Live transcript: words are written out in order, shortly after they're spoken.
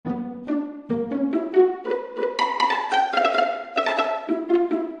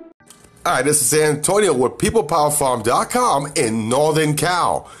Hi, this is Antonio with PeoplePowerFarm.com in Northern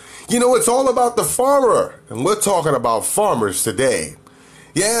Cal. You know, it's all about the farmer, and we're talking about farmers today.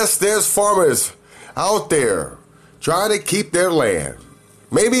 Yes, there's farmers out there trying to keep their land.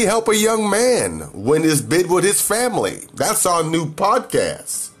 Maybe help a young man win his bid with his family. That's our new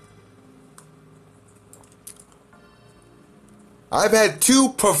podcast. I've had two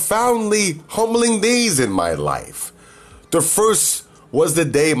profoundly humbling days in my life. The first was the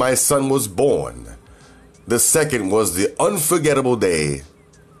day my son was born. The second was the unforgettable day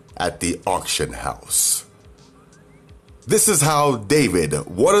at the auction house. This is how David,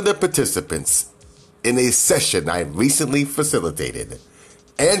 one of the participants in a session I recently facilitated,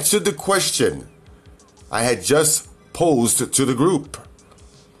 answered the question I had just posed to the group.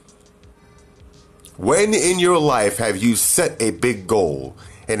 When in your life have you set a big goal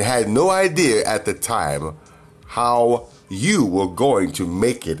and had no idea at the time how you were going to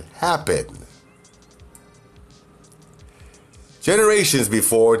make it happen? Generations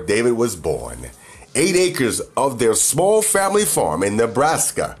before David was born, 8 acres of their small family farm in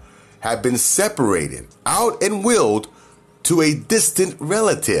Nebraska had been separated out and willed to a distant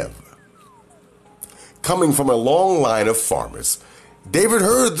relative. Coming from a long line of farmers, David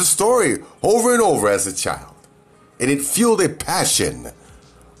heard the story over and over as a child, and it fueled a passion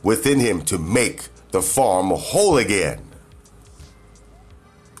within him to make the farm whole again.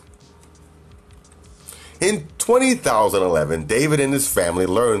 In 2011, David and his family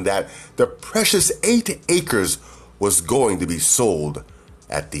learned that the precious 8 acres was going to be sold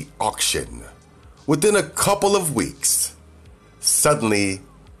at the auction. Within a couple of weeks, suddenly,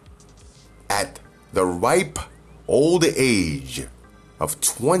 at the ripe old age of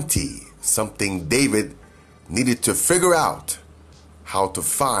 20-something, David needed to figure out how to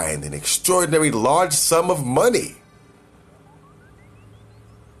find an extraordinary large sum of money.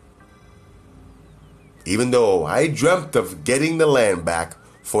 Even though I dreamt of getting the land back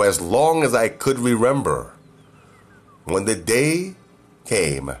for as long as I could remember, when the day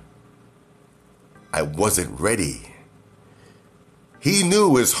came, I wasn't ready. He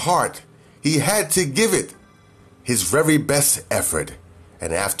knew his heart. He had to give it his very best effort.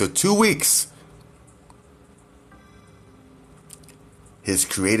 And after 2 weeks, his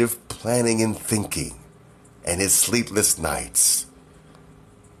creative planning and thinking and his sleepless nights,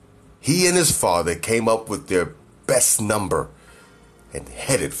 he and his father came up with their best number and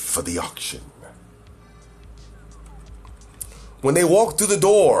headed for the auction. When they walked through the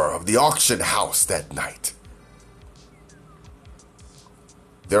door of the auction house that night,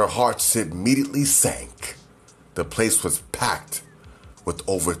 their hearts immediately sank. The place was packed with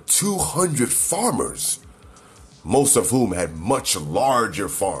over 200 farmers, most of whom had much larger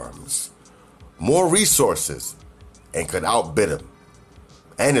farms, more resources, and could outbid him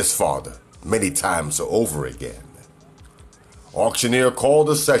and his father many times over again. Auctioneer called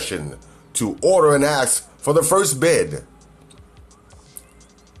a session to order and ask for the first bid.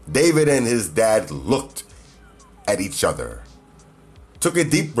 David and his dad looked at each other, took a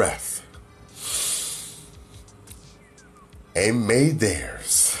deep breath, and made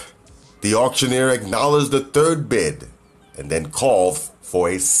theirs. The auctioneer acknowledged the third bid and then called for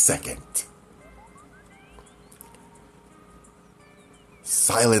a second.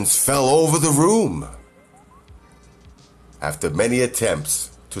 Silence fell over the room. After many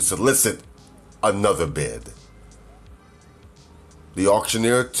attempts to solicit another bid, the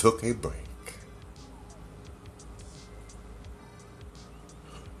auctioneer took a break.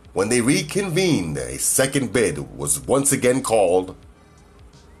 When they reconvened, a second bid was once again called.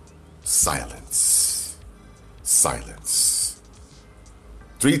 Silence. Silence.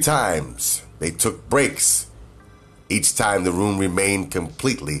 3 times they took breaks. Each time the room remained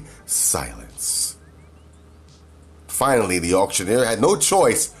completely silent. Finally, the auctioneer had no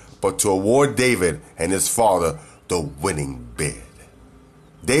choice but to award David and his father the winning bid.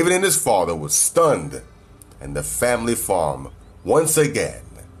 David and his father were stunned, and the family farm, once again,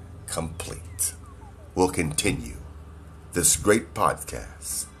 complete. We'll continue this great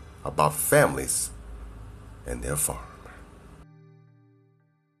podcast about families and their farm.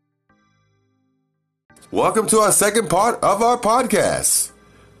 Welcome to our second part of our podcast,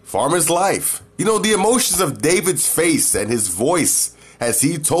 Farmer's Life. You know, the emotions of David's face and his voice as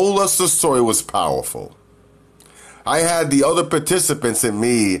he told us the story was powerful. I had the other participants and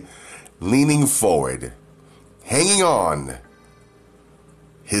me leaning forward, hanging on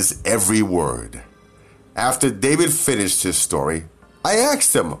his every word. After David finished his story, I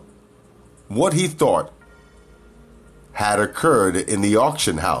asked him what he thought had occurred in the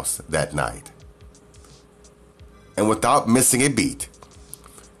auction house that night. And without missing a beat,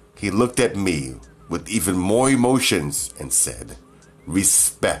 He looked at me with even more emotions and said,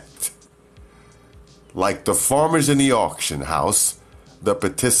 "Respect." Like the farmers in the auction house, the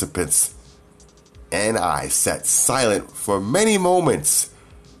participants and I sat silent for many moments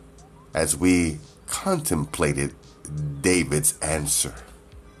as we contemplated David's answer.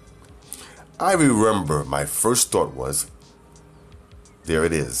 I remember my first thought was, there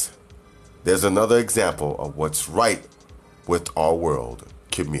it is. There's another example of what's right with our world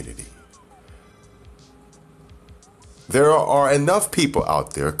community. There are enough people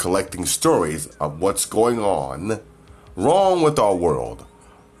out there collecting stories of what's going on wrong with our world.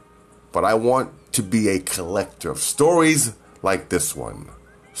 But I want to be a collector of stories like this one.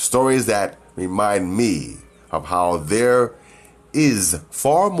 Stories that remind me of how there is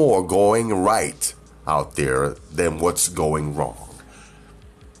far more going right out there than what's going wrong.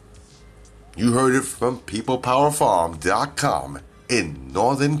 You heard it from PeoplePowerFarm.com in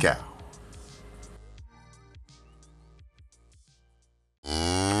Northern Cal.